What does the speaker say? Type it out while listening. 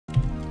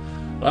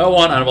Hello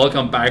everyone and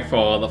welcome back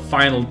for the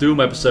final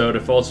Doom episode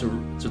of also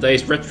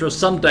today's Retro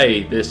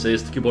Sunday. This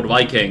is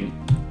Thekeyboardviking.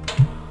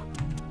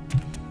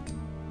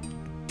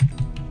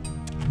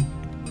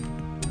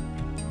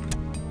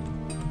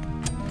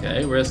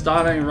 Okay, we're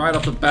starting right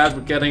off the bat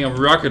with getting a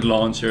rocket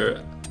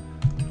launcher.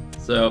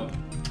 So,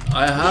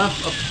 I have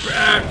a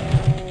bad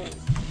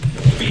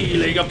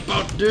feeling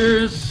about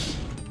this.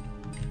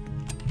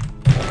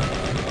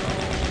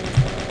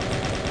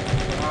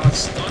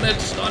 Stun it,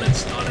 stun it,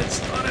 stun it,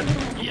 stun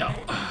it. Yeah.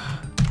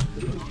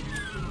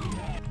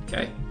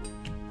 Okay.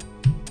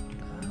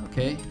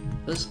 Okay.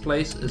 This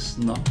place is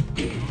not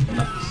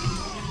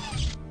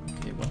nice.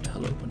 Okay, what the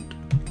hell opened?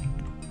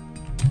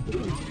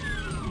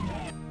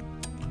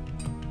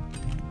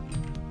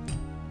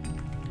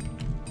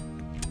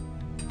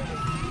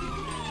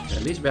 Okay,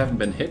 at least we haven't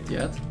been hit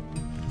yet.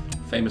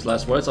 Famous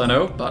last words, I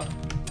know, but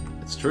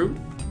it's true.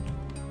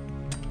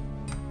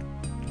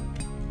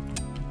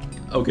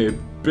 Okay.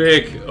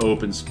 Big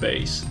open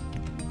space.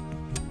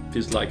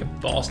 Feels like a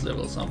boss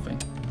level or something.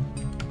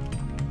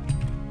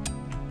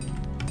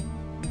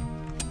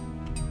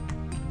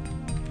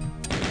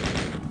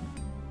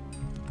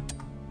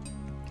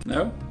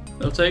 No?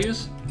 No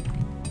takers?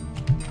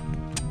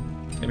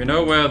 If you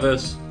know where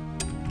there's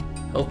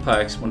health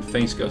packs when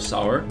things go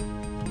sour,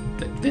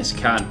 this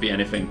can't be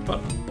anything but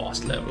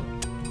boss level.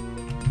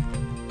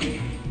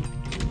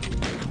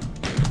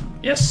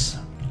 Yes!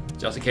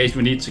 Just in case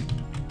we need to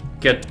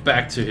get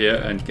back to here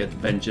and get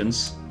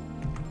vengeance.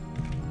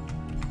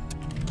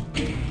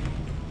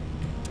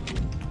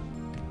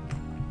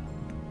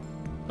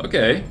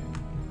 Okay.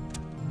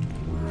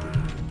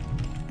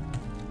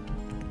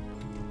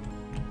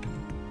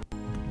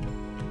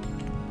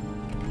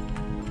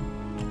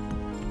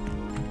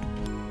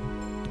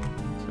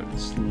 So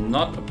it's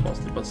not a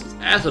positive, but it's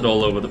acid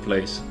all over the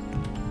place.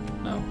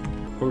 No.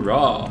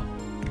 Hurrah!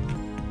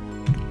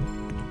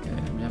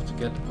 Okay, we have to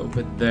get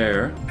over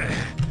there.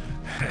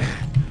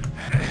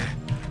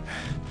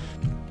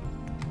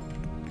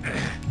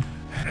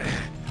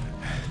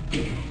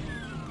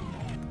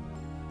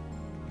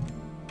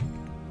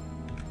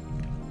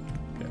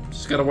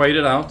 Just gotta wait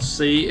it out,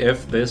 see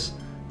if this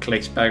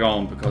clicks back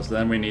on, because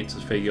then we need to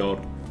figure out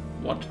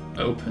what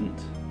opened.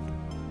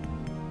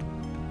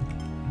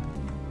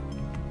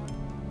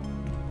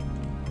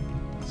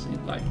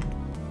 Seemed like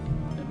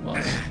it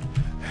was.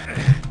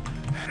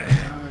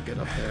 Get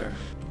up there.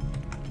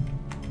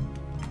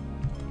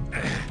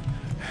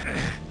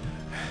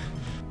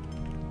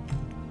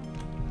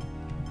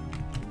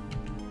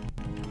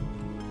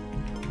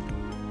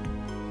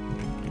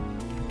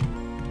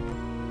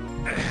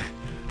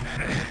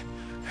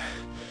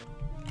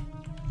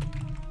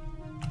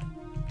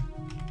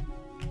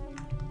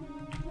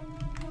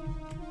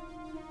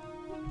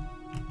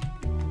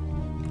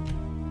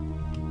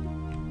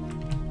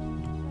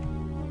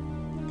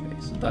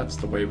 That's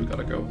the way we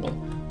gotta go. Well,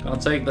 gonna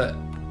take that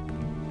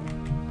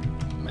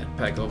med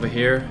pack over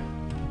here.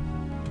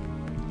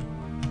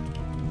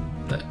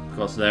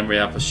 Because then we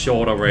have a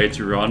shorter way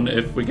to run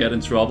if we get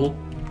in trouble.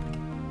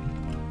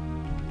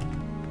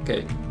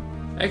 Okay.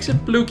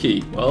 Exit blue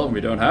key. Well, we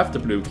don't have the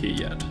blue key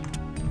yet.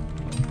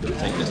 We'll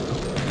take this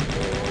one.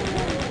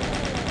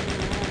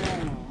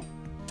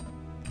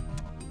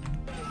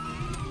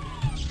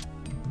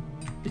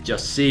 It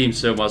just seems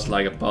so much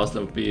like a boss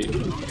that would be.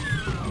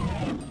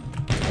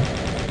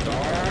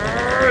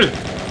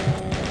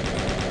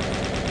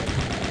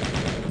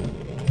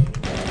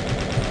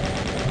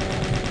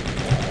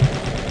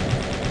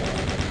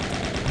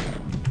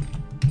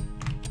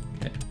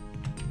 Okay,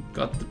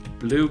 got the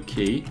blue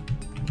key,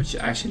 which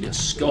is actually a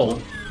skull,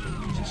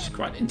 which is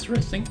quite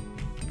interesting.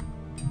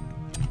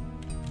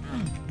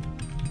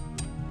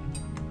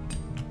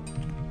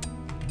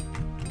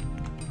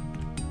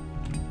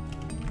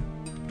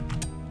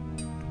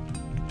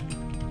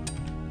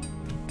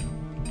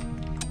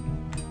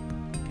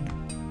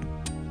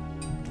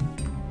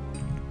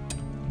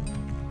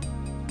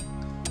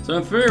 So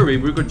in theory,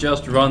 we could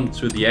just run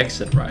to the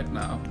exit right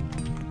now.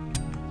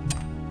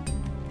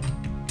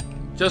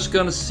 Just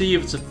gonna see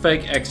if it's a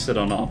fake exit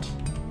or not.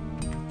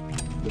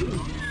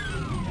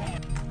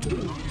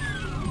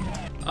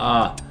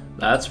 Ah,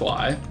 that's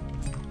why.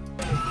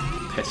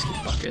 Pesky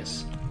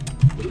buggers.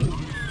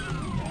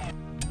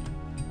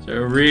 So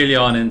you're really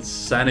on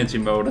insanity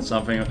mode or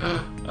something,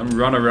 and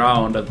run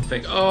around and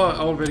think, oh, I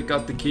already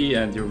got the key,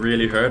 and you're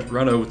really hurt.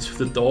 Run over to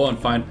the door and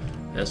find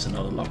there's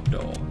another locked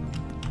door.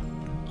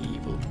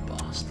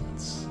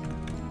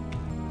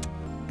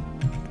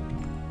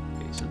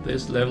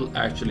 This level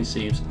actually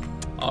seems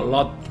a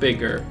lot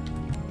bigger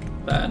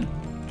than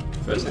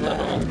first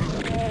level.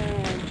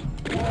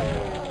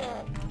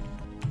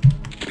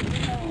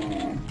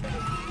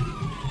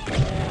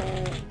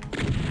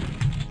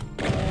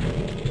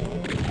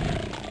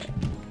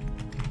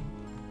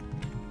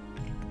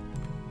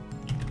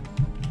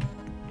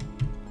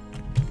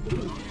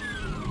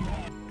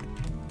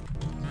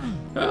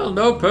 Well,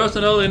 no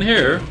personnel in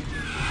here.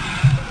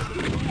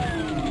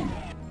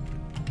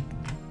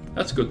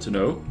 That's good to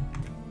know.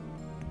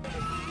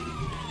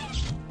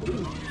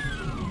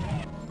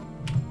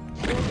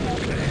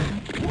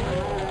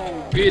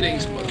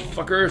 Greetings,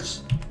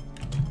 motherfuckers.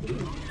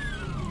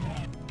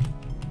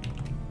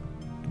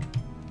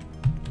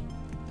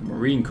 The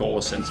Marine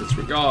Corps sends its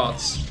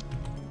regards.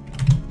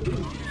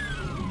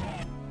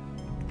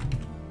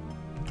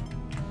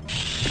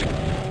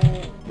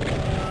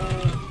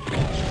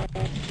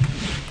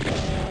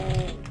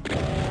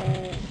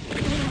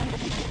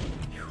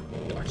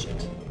 Dodge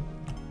it.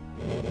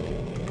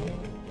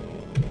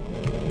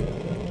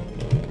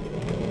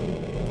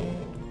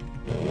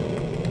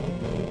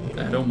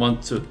 I don't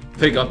want to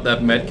pick up that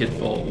medkit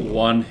for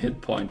 1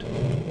 hit point.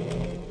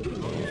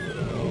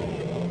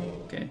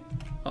 Okay.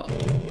 Oh.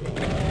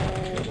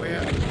 Okay,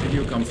 where did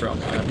you come from?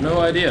 I have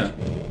no idea.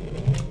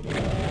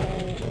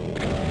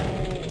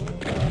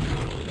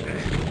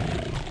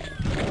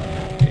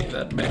 Okay,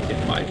 that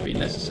medkit might be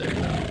necessary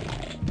now.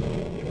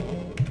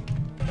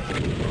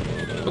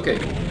 Okay.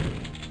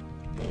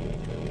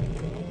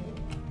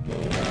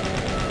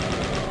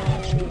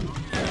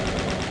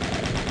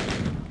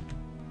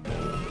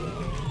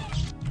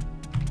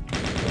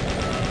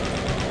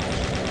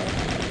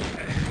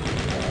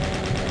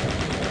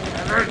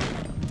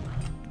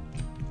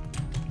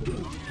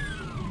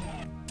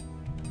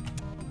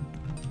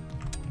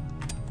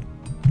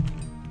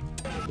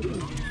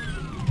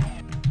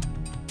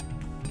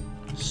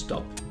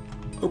 Stop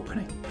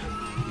opening.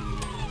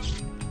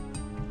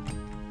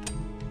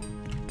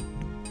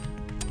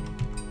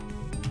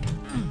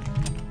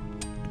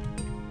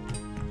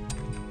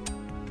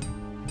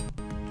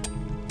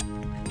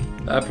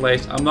 That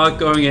place, I'm not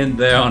going in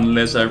there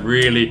unless I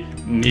really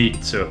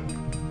need to.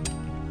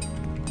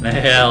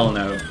 Hell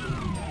no.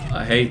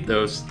 I hate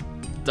those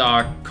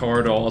dark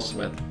corridors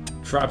with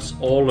traps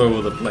all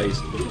over the place.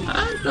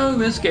 I know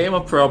this game I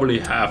probably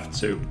have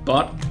to,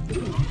 but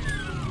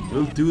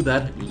we'll do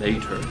that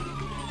later.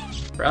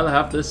 Rather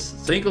have this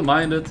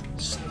single-minded,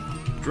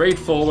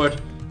 straightforward,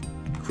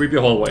 creepy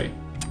hallway.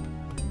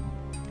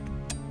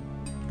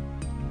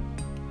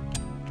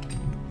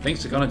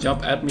 Things are gonna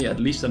jump at me, at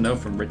least I know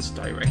from which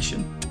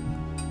direction.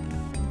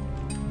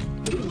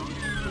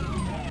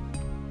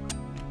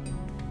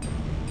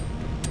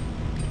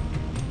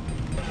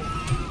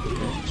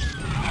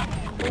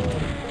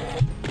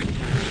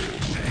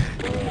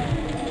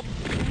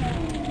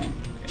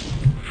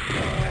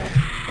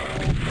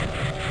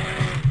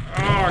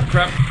 Oh,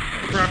 crap,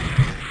 crap,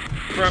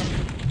 crap,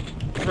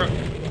 crap,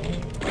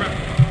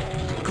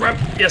 crap,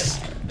 crap, yes!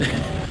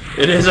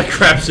 It is a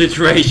crap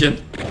situation.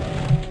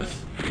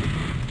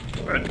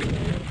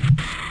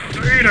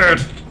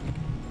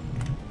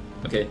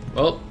 Okay,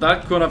 well,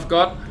 that could have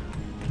gone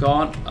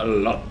a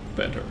lot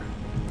better.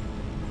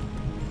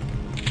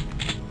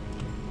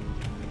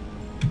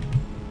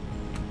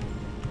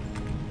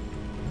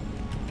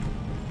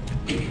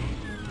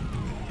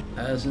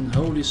 As in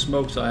holy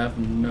smokes, I have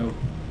no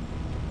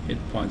hit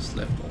points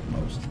left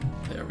almost.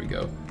 There we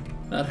go.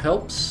 That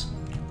helps.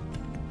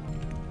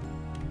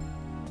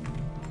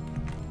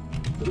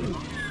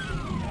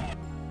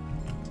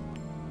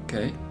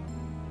 Okay.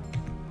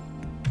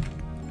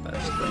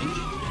 That's strange.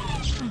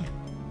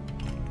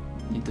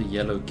 Need the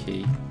yellow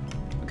key.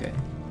 Okay.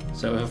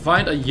 So if I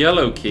find a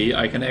yellow key,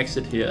 I can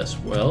exit here as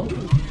well.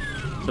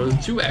 So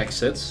there's 2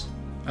 exits.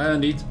 I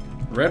need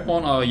red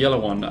one or a yellow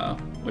one now.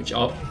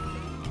 Whichever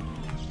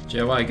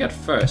I get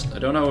first. I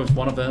don't know if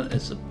one of them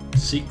is a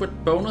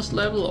secret bonus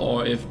level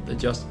or if they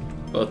just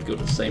both go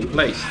to the same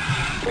place.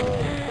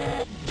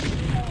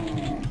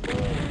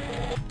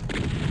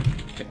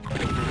 Okay.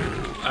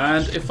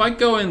 And if I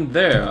go in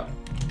there,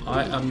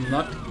 I am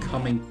not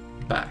coming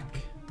back.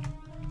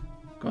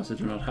 Because I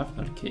do not have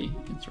that key.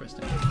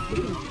 Interesting.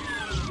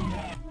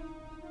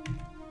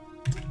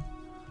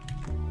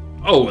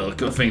 Oh well,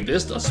 good thing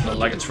this does smell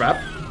like a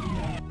trap.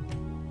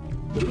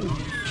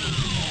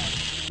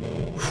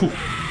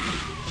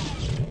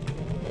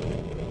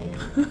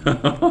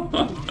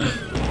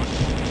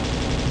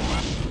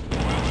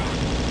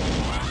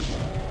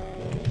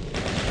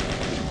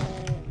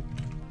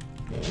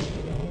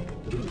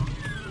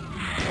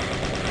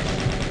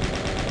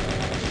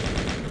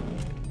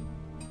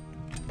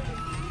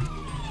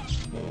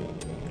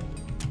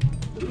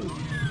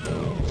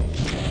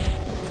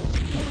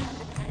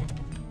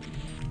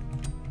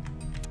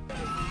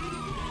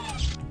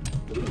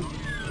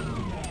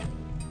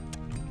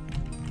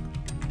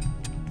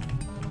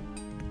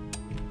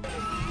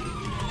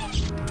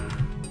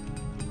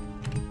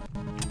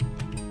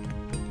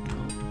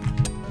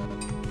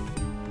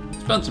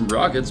 Spent some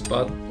rockets,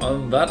 but other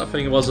than that, I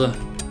think it was a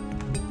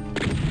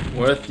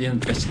worth the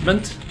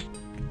investment.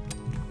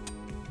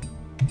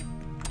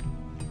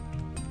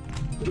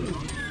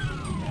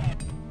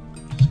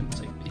 Just gonna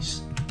take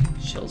these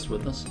shells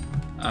with us,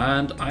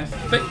 and I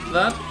think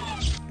that,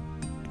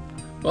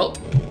 well,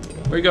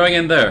 we're going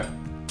in there.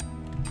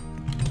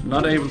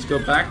 Not able to go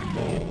back,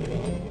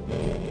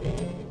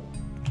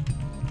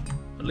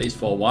 at least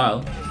for a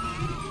while.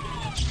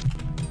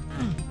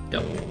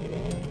 Yep.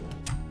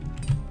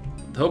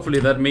 Hopefully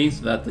that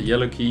means that the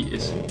yellow key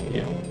is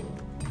here.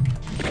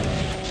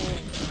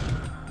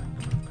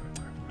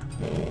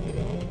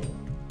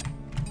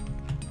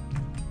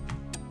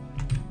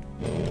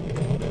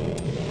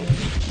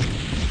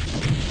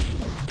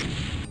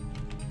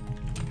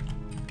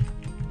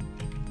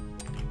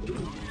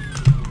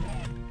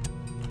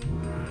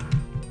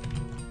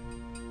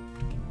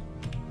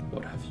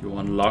 What have you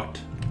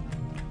unlocked?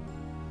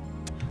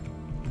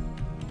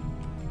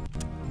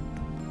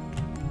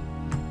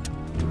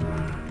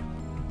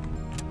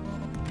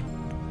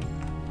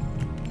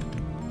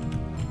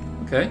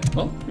 Okay,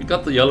 well, we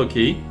got the yellow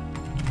key.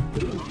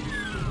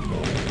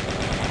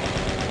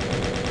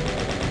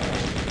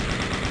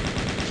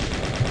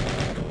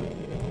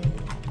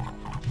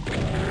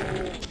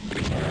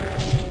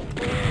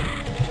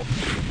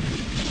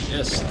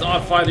 Yes,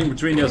 start fighting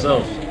between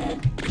yourselves.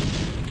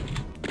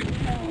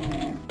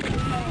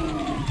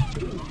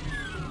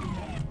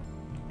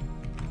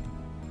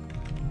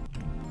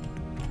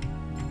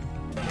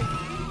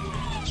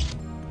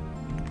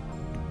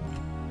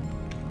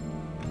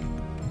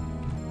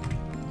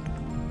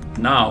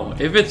 Now,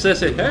 if it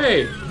says,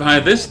 hey,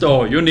 behind this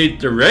door, you need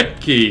the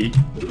red key.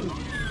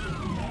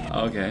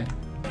 Okay.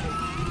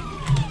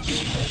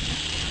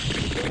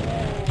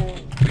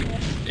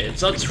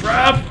 It's a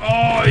trap!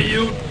 Oh,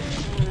 you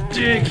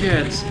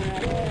dickheads!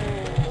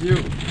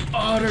 You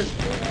utter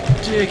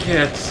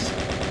dickheads!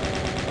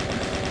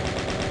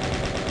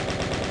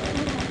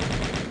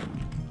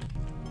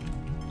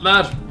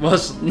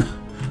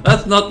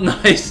 That's not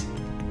nice!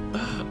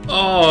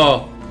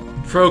 Oh,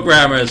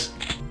 programmers!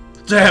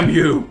 Damn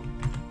you!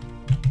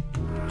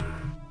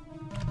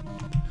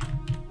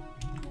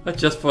 I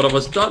just thought I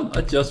was done.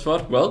 I just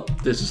thought, well,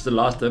 this is the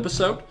last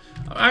episode.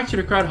 I'm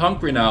actually quite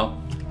hungry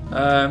now.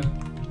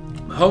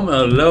 Home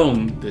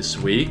alone this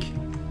week.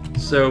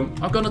 So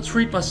I'm gonna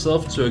treat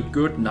myself to a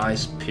good,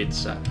 nice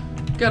pizza.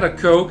 Get a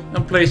Coke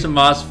and play some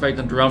Mass Effect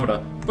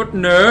Andromeda. But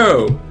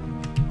no!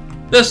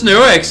 There's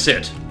no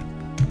exit!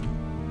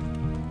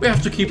 We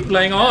have to keep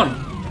playing on.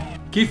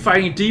 Keep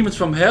fighting demons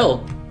from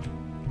hell.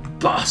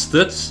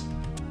 Bastards!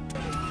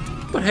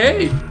 But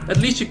hey, at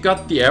least you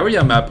got the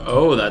area map.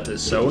 Oh, that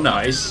is so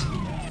nice.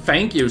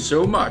 Thank you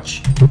so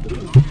much.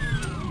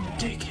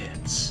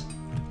 Dickheads.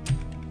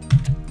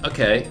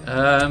 Okay,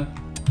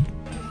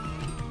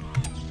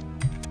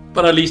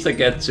 but at least I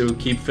get to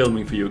keep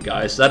filming for you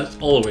guys. That is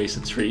always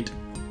a treat.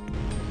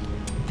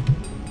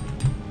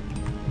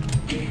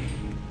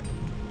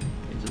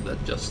 So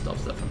that just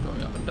stops that from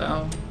going up and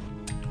down.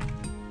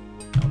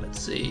 Now let's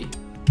see.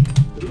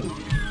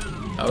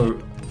 Oh,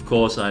 of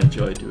course I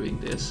enjoy doing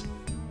this.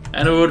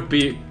 And it would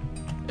be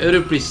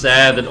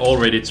sad that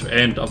already to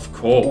end, of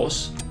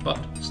course, but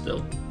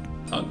still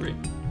hungry.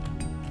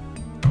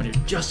 I mean, you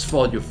just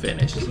thought you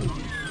finished.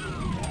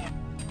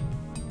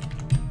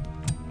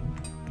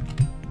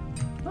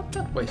 Not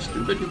that way,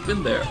 stupid. You've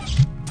been there.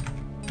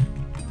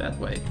 That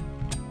way.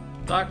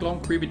 Dark, long,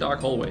 creepy,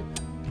 dark hallway.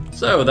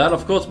 So that,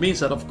 of course,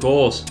 means that, of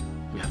course,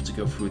 we have to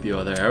go through the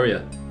other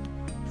area,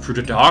 through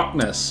the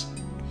darkness.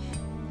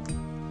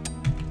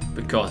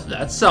 Because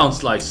that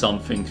sounds like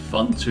something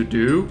fun to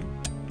do.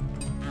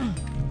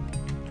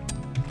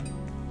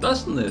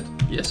 Doesn't it?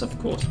 Yes, of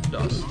course it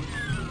does.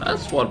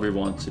 That's what we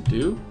want to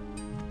do.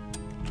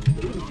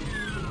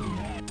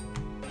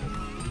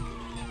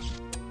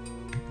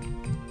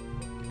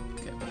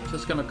 Okay, we're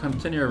just gonna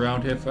continue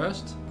around here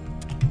first.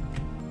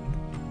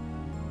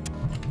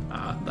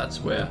 Ah,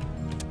 that's where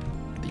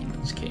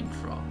demons came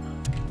from.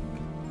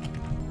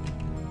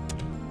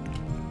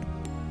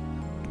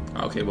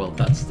 Okay, well,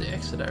 that's the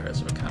exit area,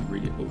 so I can't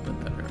really open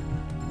that area.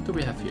 What do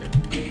we have here?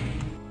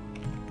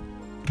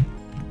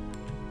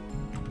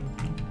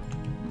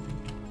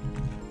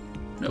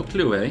 No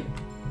clue, eh?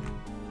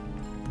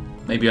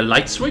 Maybe a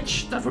light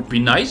switch? That would be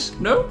nice.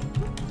 No?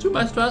 Too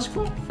much to ask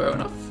for? Fair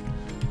enough.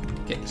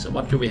 Okay, so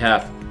what do we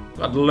have?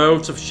 Got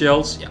loads of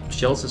shells. Yeah,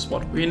 shells is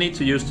what we need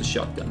to use the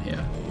shotgun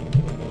here.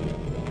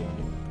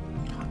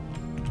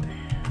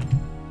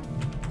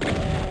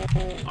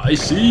 I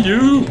see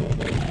you!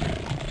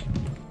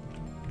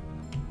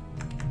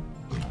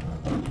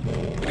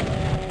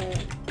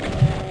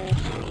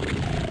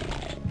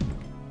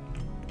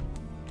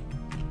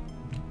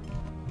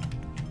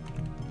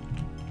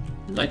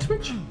 Light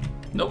switch?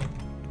 Nope.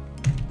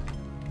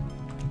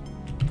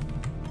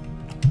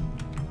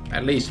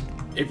 At least,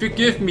 if you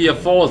give me a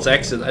false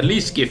exit, at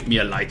least give me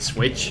a light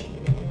switch.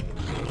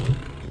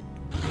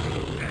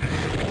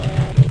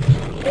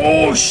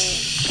 Oh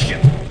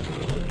shit!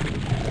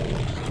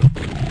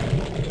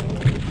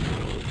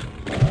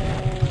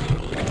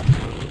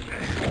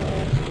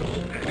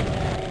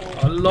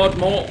 A lot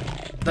more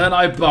than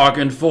I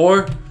bargained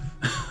for.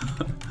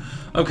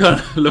 I'm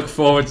gonna look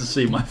forward to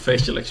see my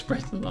facial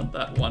expression on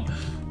that one.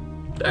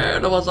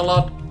 There was a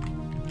lot.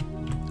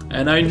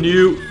 And I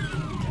knew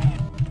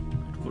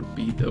it would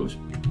be those.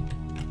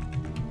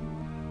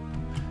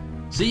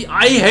 See,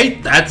 I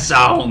hate that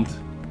sound.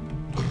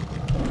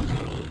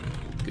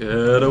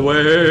 Get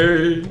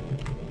away.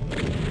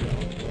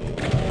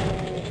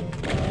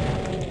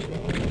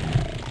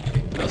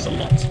 Okay, that's a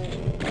lot.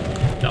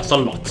 That's a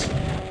lot.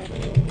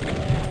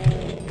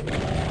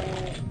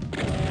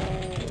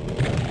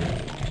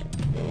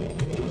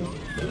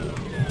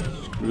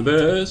 Screw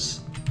this.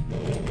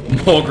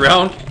 More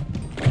ground.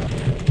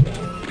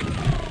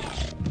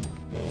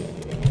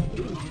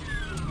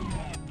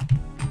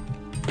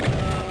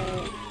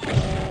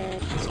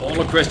 It's all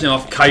a question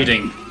of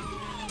kiting.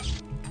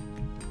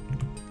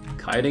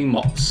 Kiting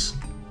mobs.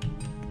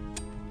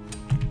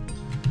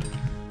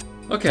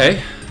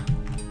 Okay.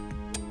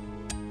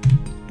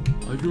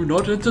 Are you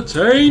not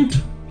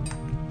entertained?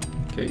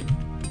 Okay.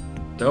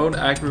 Don't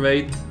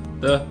aggravate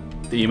the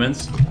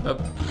demons.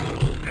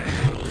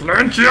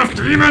 Plenty of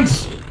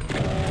demons!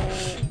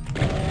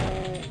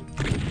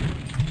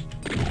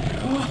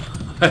 Oh,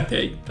 I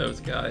hate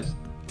those guys.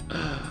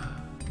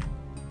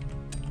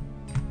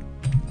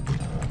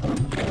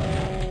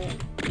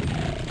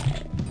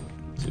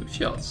 2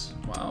 shots.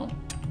 Wow.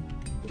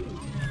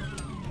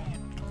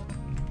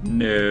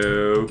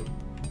 No.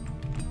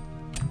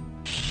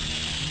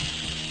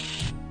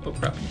 Oh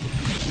crap.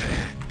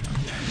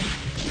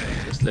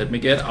 Just let me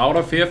get out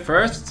of here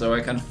first so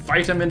I can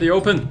fight him in the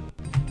open.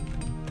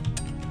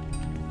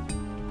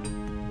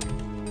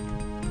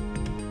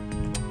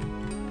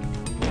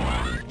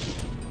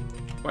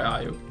 Where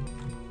are you?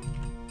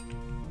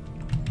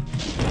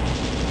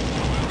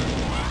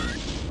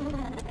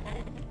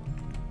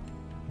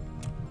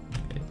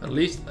 Okay, at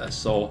least I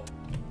saw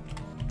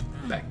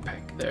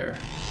backpack there.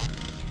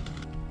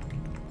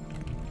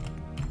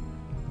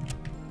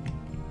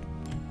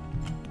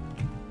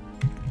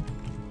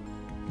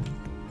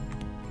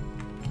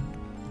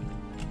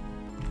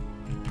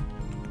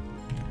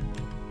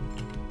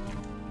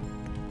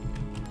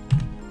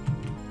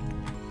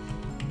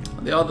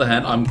 On the other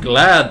hand, I'm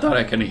glad that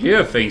I can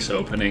hear things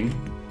opening.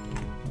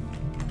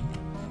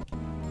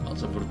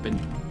 Else I would have been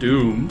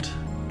doomed.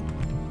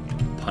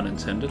 Pun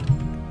intended.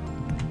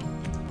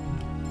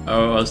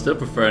 Oh, I still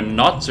prefer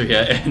not to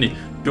hear any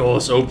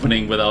doors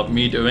opening without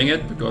me doing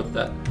it, because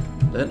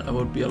then I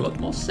would be a lot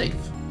more safe.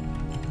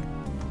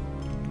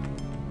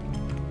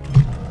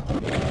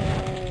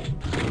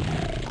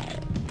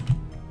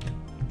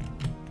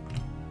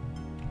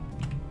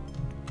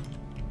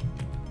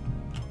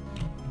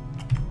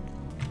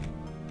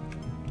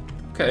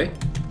 Okay.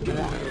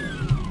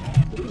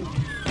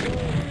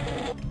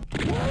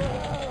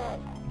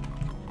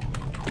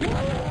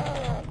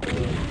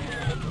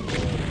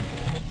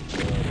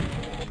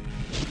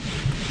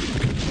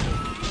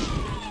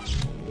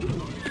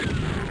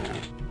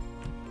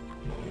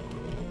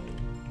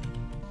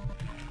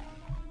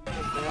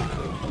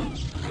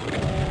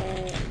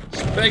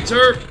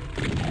 Spectre!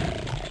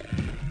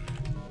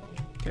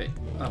 Okay,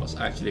 that was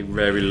actually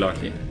very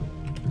lucky,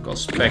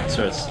 because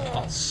specters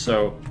are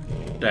so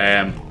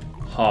damn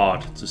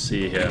hard to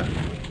see here.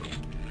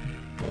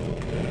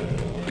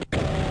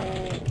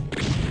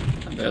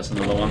 And there's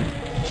another one.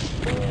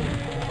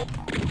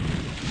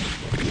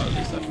 Well, at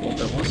least I thought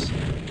there was.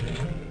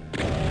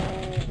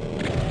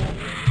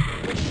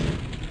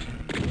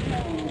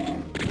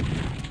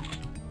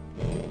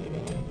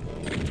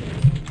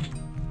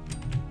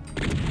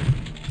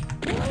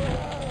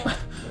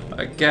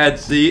 I can't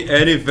see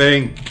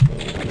anything.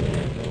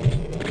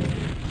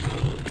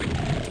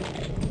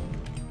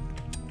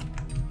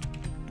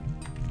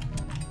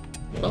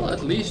 Well,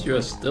 at least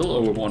you're still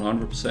over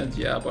 100%,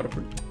 yeah, but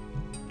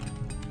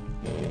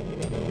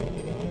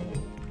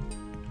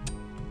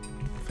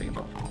think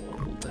about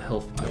all the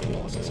health I've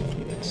lost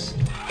from this.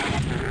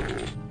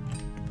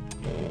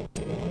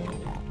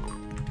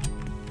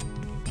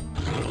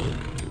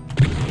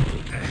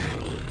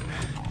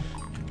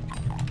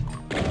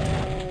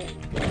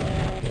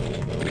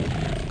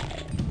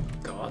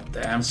 God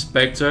damn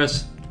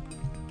specters.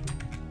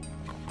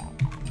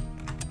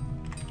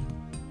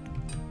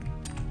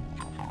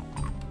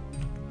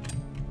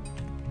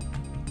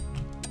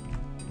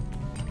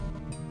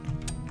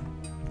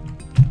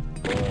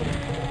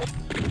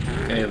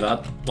 Okay,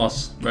 that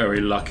was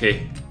very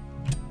lucky.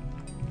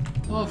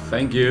 Oh,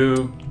 thank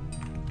you.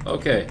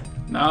 Okay,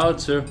 now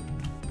to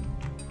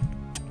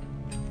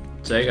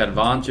take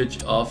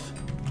advantage of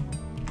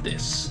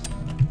this.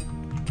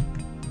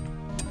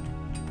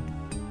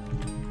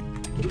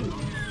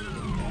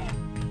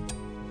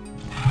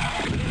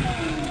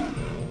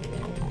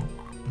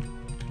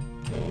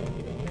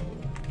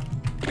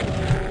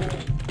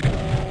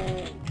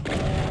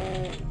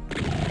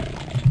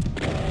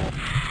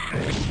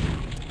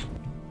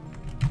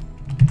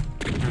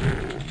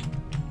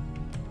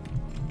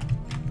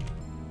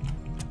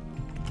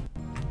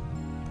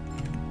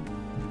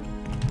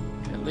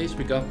 At least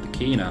we got the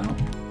key now.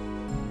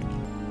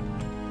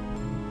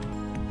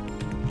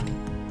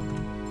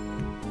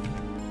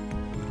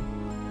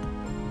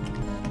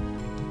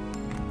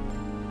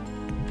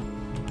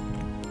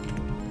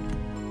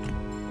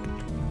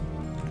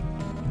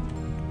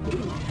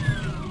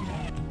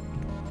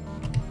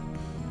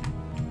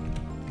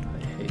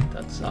 I hate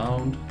that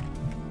sound.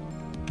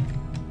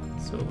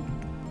 So,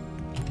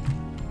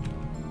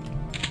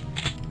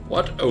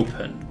 what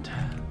opened?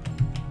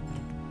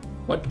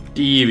 What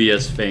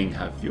devious thing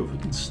have you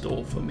in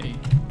store for me?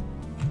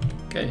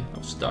 Okay,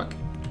 I'm stuck.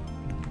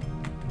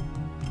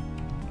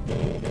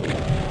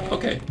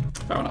 Okay,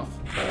 fair enough.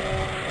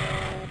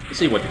 Let's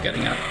see what you're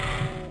getting at.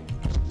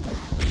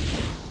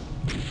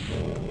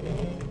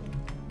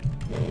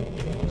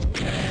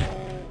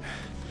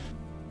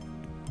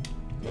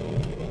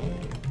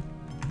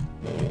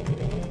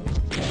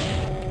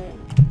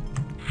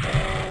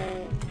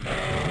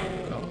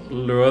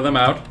 lure them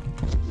out.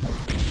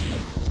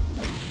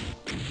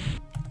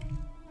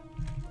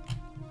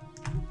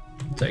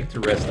 Take the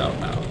rest out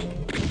now.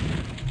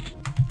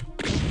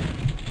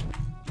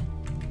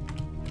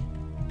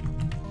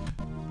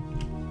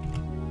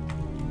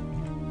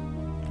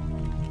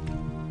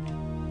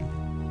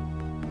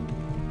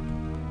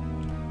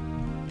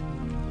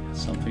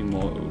 Something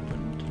more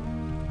opened.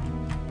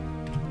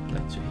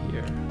 Let you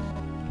hear.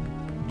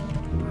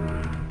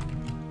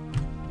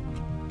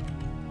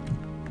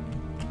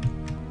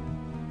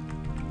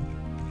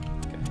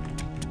 Okay.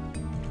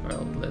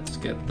 Well, let's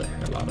get the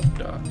hell out of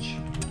Dodge.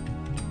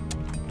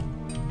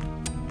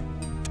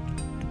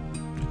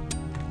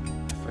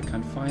 If I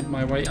can find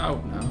my way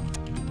out now.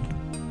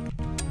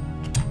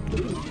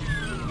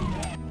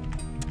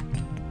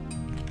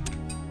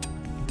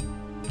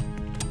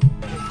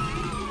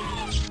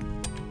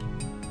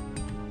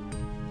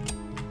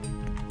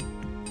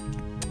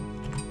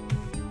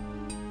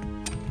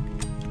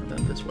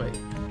 This way.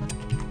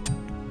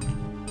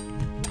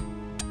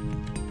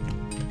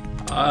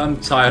 I'm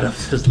tired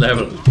of this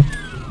level.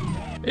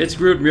 It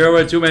screwed me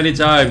over too many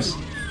times.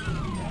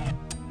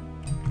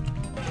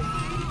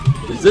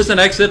 Is this an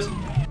exit?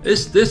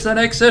 Is this an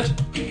exit?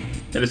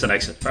 It is an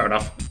exit, fair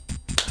enough.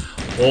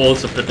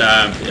 Holes of the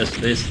damned. Yes,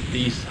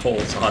 these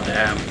holes are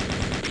damned.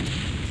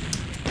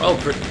 Well,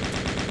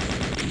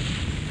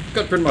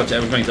 got pretty much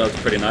everything, so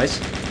that's pretty nice.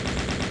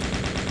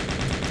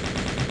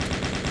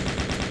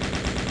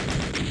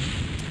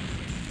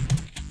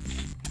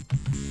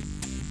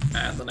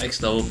 And the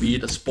next will be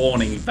the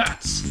spawning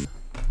vats.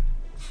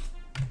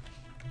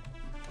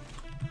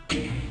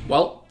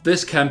 Well,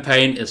 this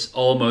campaign is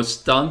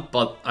almost done,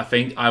 but I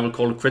think I will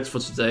call it quits for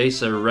today.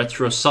 So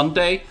Retro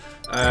Sunday.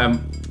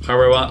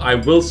 However, I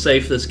will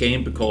save this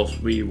game because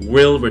we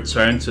will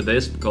return to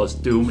this because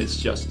Doom is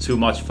just too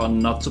much fun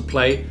not to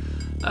play.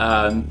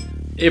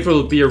 If it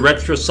will be a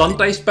Retro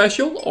Sunday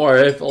special or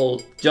if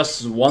it'll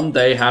just one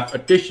day have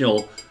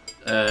additional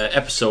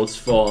episodes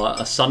for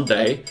a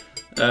Sunday.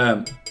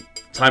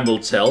 Time will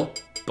tell,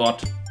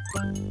 but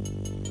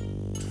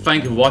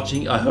thank you for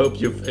watching. I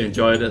hope you've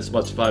enjoyed it as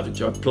much as I've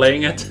enjoyed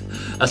playing it,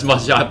 as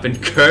much as I've been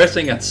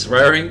cursing and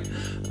swearing,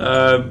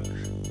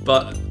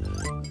 but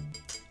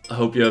I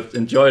hope you have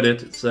enjoyed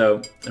it.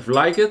 So if you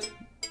like it,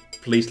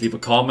 please leave a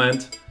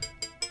comment.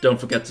 Don't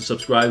forget to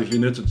subscribe if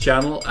you're new to the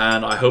channel,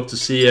 and I hope to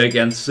see you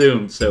again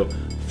soon. So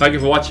thank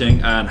you for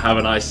watching and have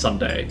a nice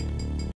Sunday.